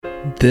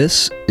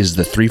This is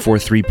the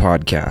 343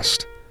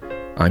 Podcast.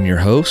 I'm your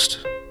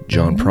host,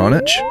 John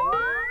Pronich.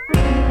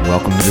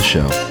 Welcome to the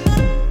show.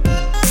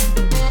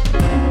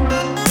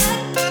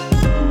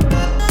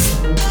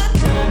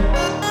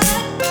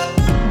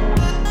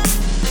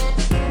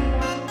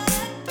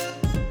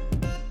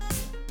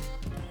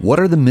 What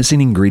are the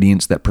missing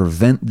ingredients that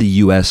prevent the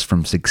U.S.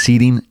 from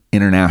succeeding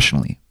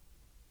internationally?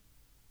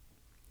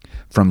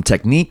 From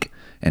technique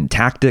and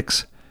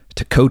tactics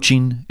to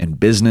coaching and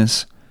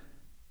business,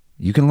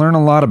 you can learn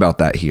a lot about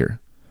that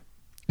here.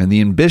 And the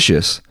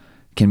ambitious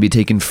can be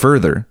taken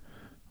further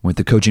with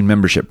the coaching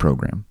membership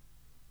program.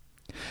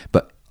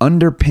 But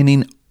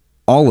underpinning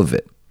all of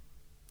it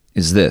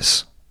is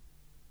this: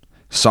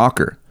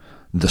 soccer,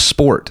 the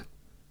sport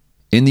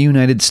in the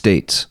United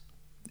States,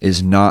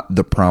 is not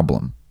the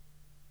problem.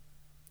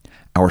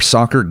 Our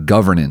soccer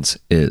governance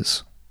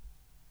is.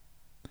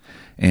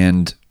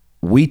 And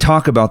we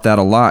talk about that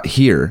a lot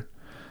here.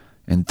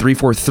 And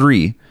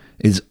 343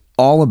 is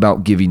all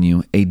about giving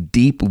you a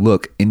deep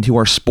look into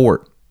our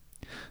sport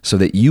so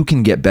that you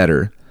can get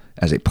better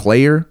as a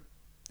player,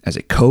 as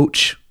a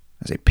coach,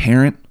 as a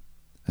parent,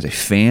 as a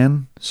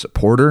fan,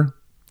 supporter,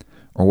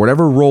 or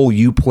whatever role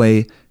you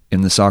play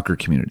in the soccer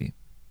community.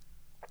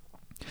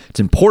 It's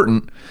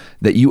important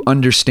that you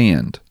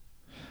understand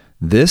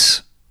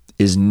this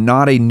is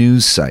not a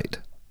news site.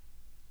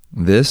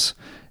 This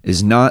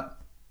is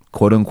not,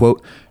 quote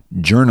unquote,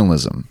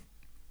 journalism.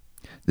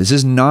 This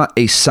is not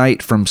a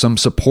site from some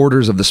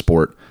supporters of the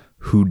sport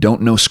who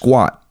don't know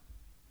squat.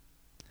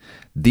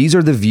 These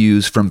are the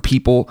views from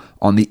people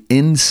on the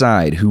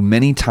inside who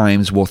many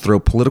times will throw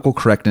political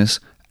correctness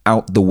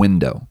out the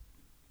window.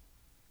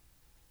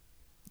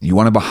 You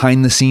want a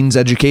behind-the-scenes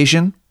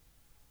education?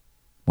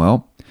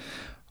 Well,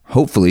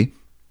 hopefully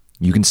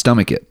you can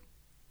stomach it.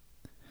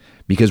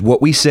 Because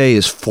what we say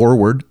is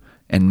forward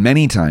and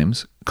many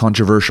times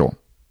controversial.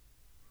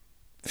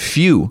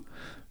 Few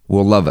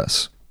will love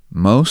us.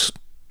 Most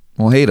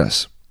will hate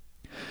us.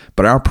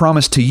 But our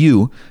promise to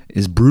you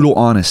is brutal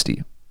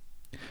honesty,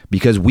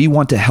 because we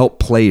want to help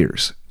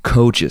players,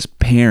 coaches,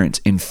 parents,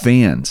 and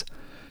fans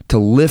to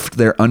lift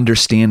their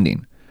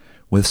understanding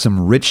with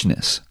some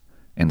richness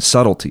and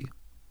subtlety.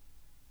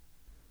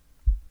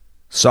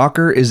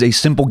 Soccer is a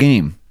simple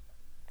game,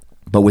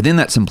 but within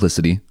that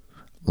simplicity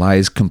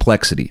lies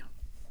complexity.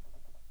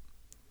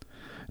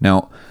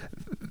 Now,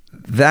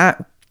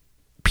 that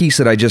piece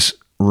that I just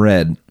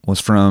read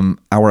was from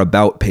our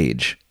About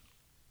page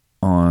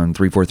on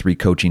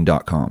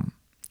 343coaching.com.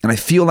 And I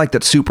feel like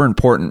that's super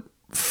important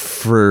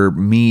for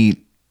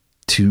me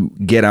to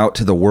get out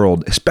to the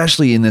world,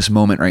 especially in this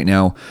moment right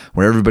now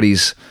where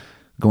everybody's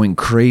going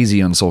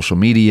crazy on social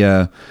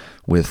media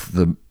with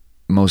the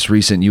most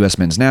recent U.S.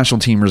 men's national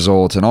team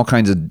results and all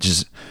kinds of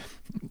just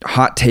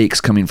hot takes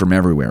coming from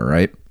everywhere,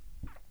 right?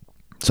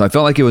 So I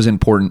felt like it was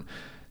important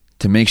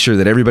to make sure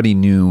that everybody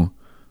knew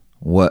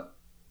what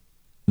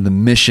the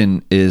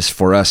mission is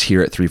for us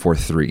here at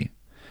 343.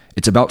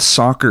 It's about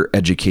soccer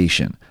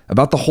education,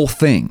 about the whole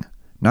thing,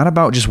 not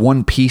about just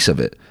one piece of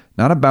it,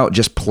 not about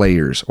just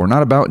players or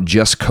not about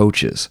just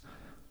coaches.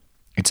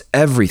 It's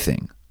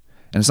everything.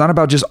 And it's not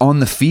about just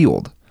on the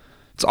field.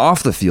 It's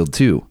off the field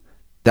too.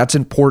 That's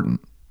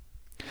important.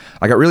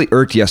 I got really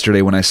irked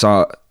yesterday when I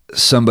saw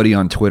somebody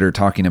on Twitter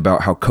talking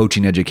about how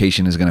coaching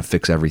education is going to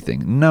fix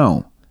everything.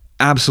 No,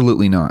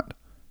 absolutely not.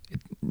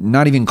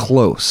 Not even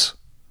close.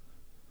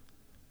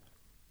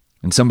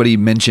 And somebody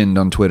mentioned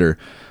on Twitter,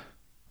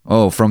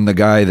 from the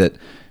guy that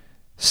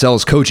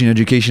sells coaching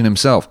education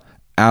himself.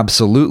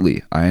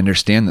 Absolutely. I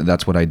understand that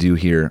that's what I do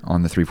here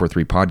on the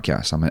 343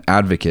 Podcast. I'm an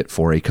advocate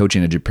for a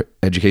coaching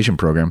education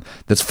program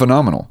that's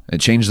phenomenal. It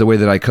changed the way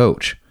that I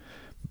coach.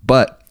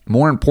 But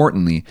more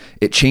importantly,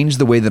 it changed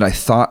the way that I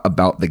thought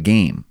about the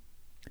game.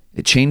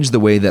 It changed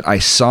the way that I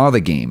saw the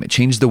game. It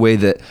changed the way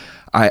that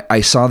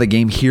I saw the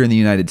game here in the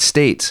United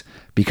States,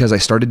 because I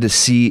started to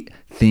see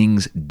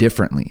things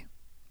differently.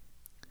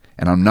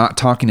 And I'm not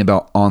talking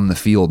about on the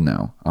field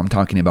now. I'm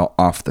talking about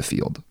off the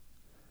field.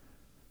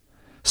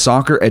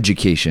 Soccer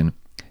education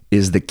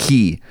is the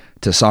key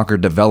to soccer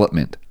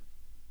development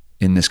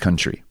in this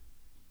country.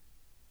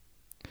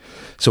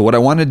 So what I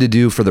wanted to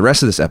do for the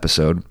rest of this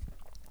episode,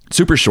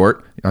 super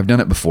short, I've done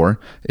it before,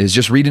 is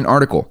just read an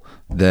article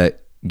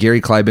that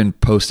Gary Kleiben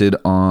posted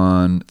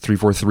on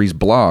 343's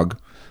blog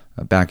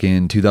back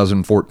in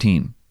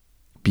 2014.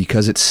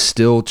 Because it's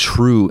still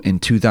true in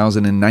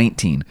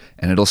 2019,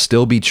 and it'll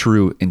still be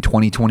true in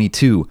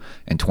 2022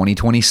 and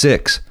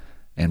 2026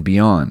 and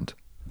beyond.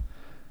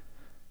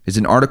 It's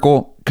an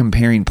article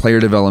comparing player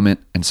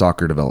development and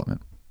soccer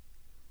development.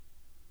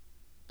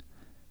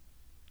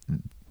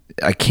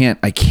 I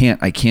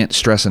can't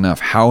stress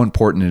enough how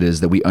important it is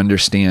that we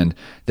understand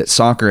that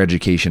soccer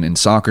education and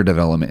soccer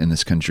development in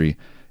this country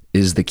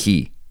is the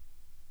key.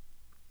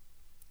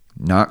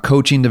 Not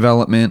coaching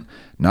development,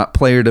 not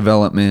player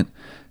development,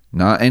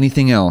 not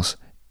anything else.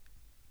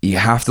 You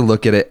have to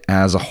look at it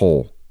as a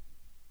whole.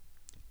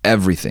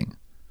 Everything.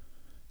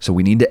 So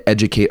we need to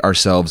educate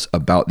ourselves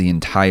about the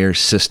entire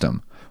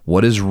system.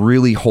 What is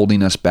really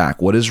holding us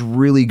back? What is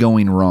really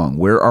going wrong?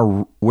 Where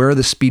are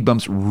the speed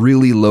bumps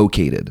really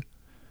located?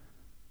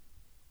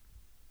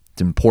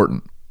 It's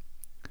important.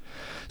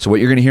 So what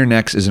you're going to hear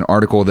next is an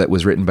article that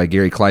was written by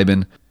Gary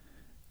Kleiben.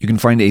 You can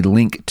find a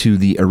link to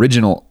the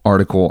original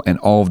article and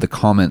all of the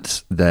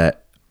comments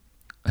that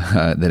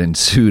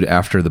ensued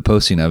after the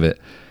posting of it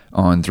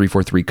on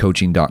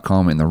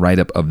 343coaching.com in the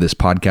write-up of this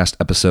podcast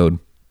episode.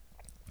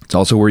 It's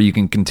also where you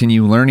can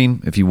continue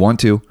learning if you want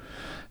to.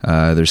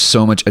 There's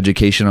so much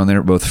education on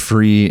there, both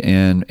free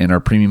and our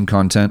premium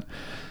content.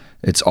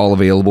 It's all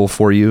available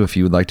for you if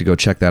you would like to go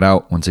check that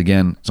out. Once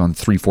again, it's on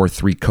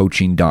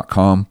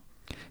 343coaching.com.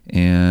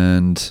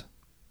 And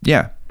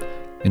yeah,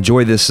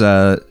 enjoy this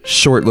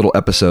short little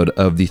episode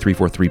of the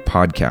 343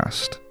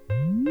 podcast.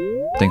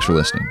 Thanks for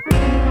listening.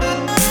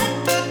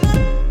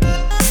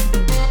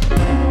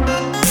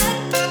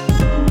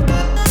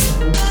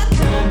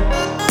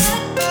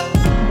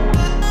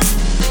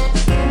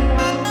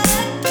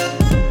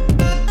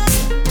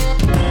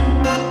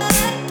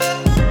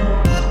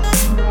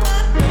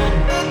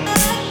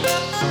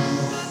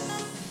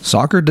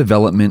 Soccer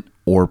development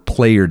or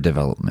player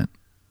development.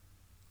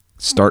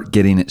 Start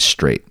getting it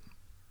straight.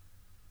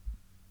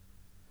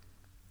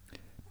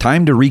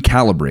 Time to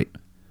recalibrate.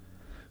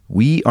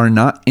 We are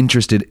not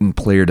interested in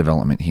player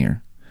development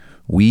here.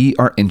 We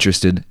are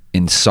interested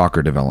in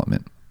soccer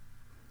development.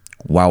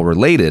 While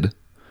related,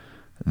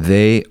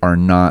 they are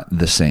not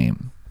the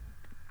same.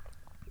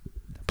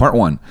 Part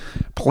 1,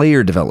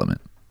 player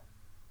development.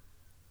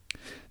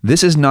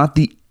 This is not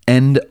the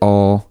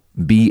end-all,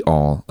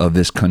 be-all of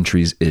this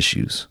country's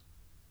issues.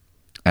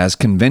 As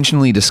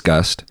conventionally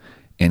discussed,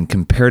 and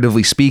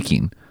comparatively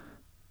speaking,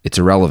 it's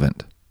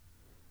irrelevant.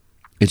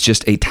 It's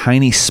just a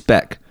tiny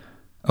speck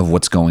of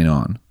what's going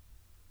on.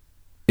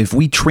 If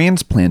we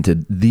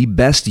transplanted the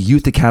best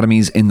youth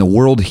academies in the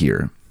world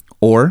here,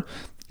 or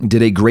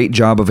did a great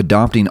job of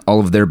adopting all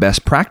of their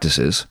best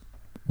practices,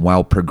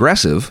 while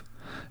progressive,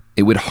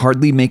 it would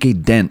hardly make a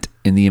dent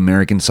in the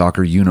American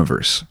soccer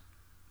universe.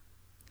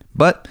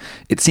 But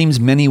it seems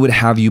many would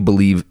have you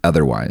believe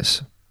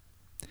otherwise.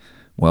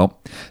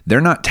 Well,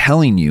 they're not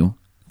telling you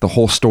the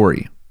whole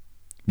story,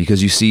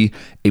 because you see,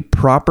 a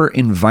proper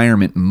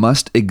environment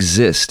must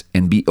exist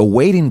and be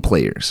awaiting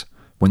players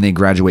when they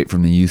graduate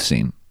from the youth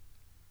scene.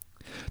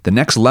 The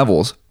next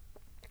levels,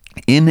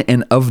 in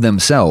and of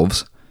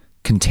themselves,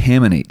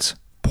 contaminates,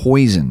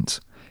 poisons,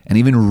 and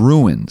even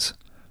ruins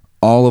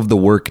all of the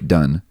work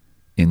done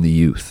in the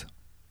youth.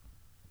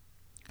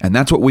 And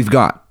that's what we've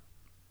got.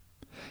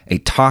 A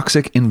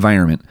toxic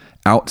environment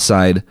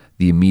outside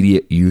the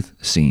immediate youth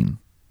scene.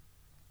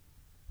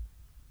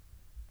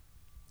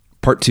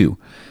 Part 2,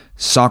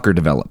 soccer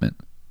development.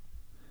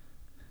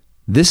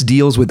 This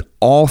deals with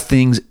all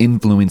things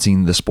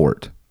influencing the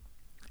sport.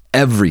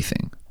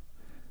 Everything.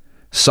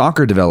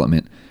 Soccer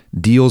development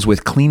deals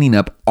with cleaning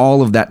up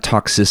all of that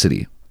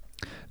toxicity,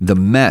 the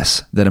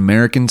mess that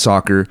American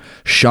soccer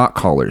shot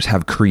callers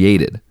have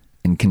created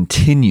and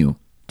continue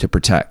to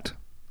protect.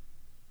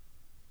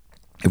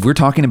 If we're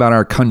talking about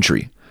our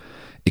country,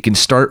 it can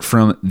start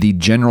from the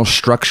general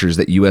structures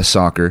that U.S.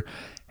 soccer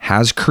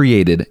has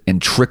created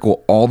and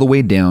trickle all the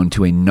way down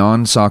to a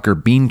non-soccer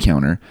bean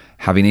counter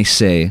having a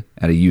say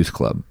at a youth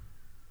club.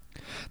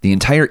 The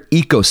entire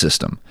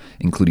ecosystem,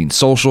 including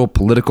social,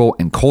 political,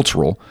 and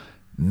cultural,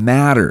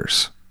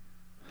 matters.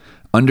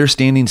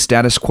 Understanding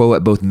status quo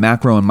at both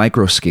macro and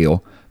micro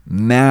scale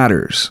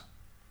matters.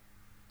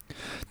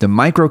 The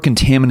micro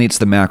contaminates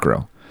the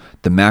macro.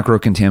 The macro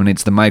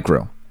contaminates the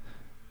micro.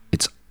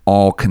 It's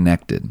all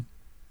connected.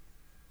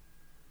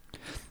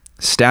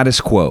 Status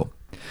quo.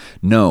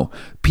 No,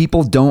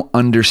 people don't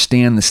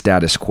understand the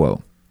status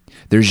quo.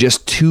 There's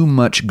just too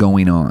much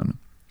going on.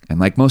 And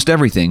like most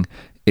everything,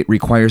 it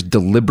requires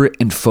deliberate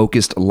and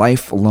focused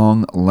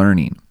lifelong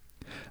learning.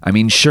 I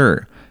mean,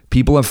 sure,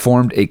 people have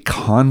formed a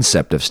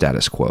concept of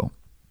status quo,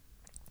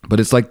 but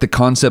it's like the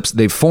concepts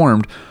they've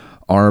formed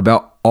are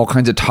about all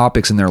kinds of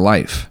topics in their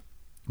life,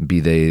 be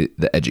they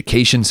the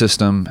education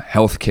system,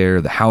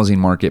 healthcare, the housing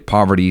market,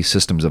 poverty,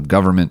 systems of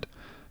government,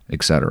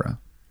 etc.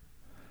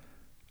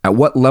 At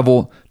what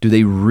level do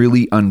they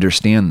really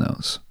understand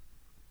those?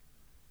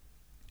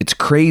 It's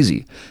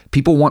crazy.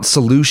 People want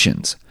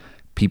solutions.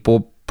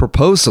 People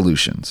propose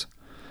solutions,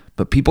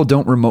 but people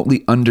don't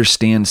remotely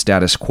understand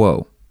status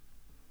quo.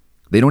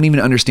 They don't even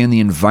understand the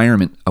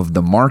environment of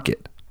the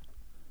market.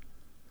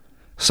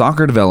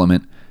 Soccer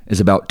development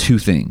is about two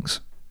things.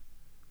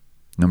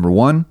 Number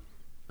 1,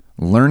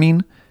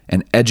 learning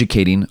and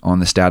educating on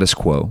the status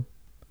quo.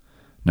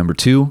 Number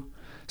 2,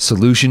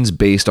 solutions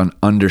based on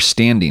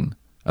understanding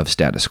of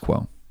status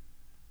quo.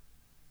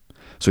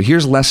 So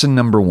here's lesson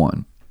number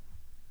 1.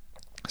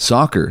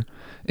 Soccer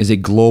is a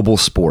global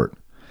sport,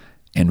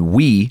 and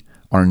we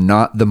are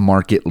not the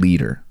market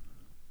leader.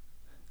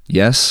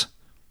 Yes,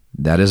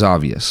 that is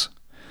obvious.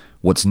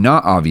 What's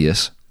not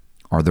obvious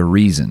are the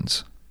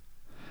reasons.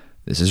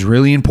 This is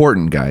really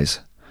important, guys.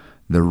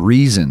 The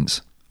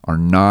reasons are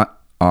not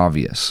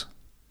obvious.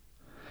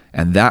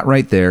 And that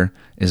right there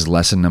is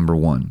lesson number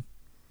 1.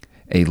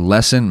 a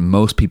lesson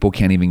most people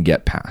can't even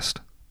get past.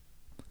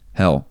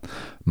 Hell,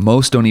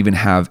 most don't even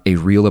have a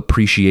real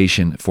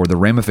appreciation for the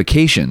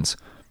ramifications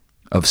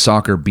of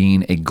soccer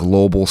being a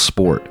global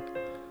sport,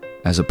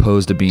 as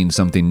opposed to being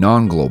something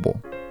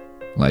non-global,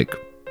 like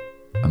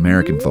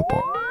American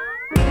football.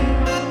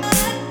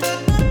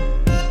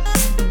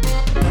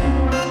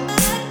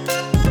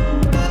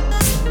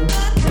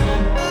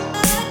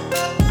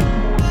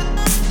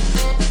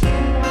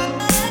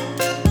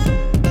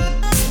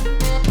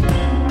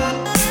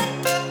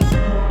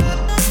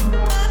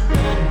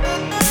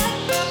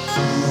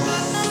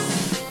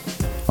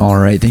 All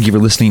right. Thank you for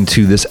listening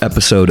to this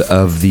episode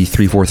of the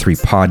 343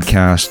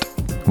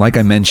 podcast. Like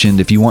I mentioned,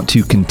 if you want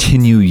to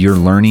continue your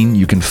learning,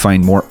 you can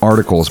find more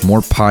articles,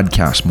 more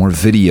podcasts, more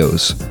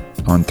videos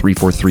on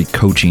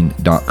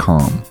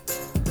 343coaching.com.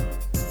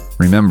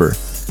 Remember,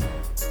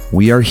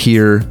 we are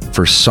here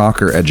for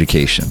soccer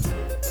education.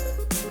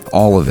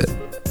 All of it.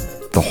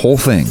 The whole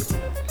thing.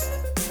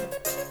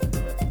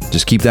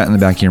 Just keep that in the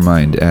back of your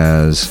mind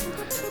as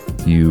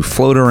you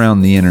float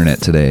around the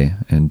internet today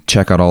and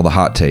check out all the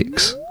hot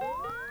takes.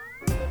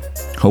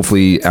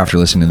 Hopefully, after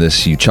listening to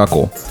this, you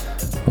chuckle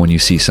when you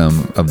see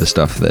some of the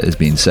stuff that is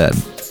being said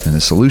and the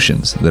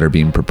solutions that are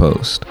being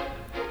proposed.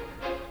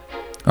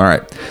 All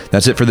right,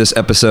 that's it for this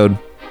episode.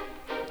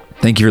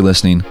 Thank you for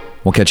listening.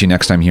 We'll catch you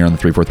next time here on the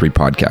 343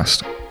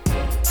 podcast.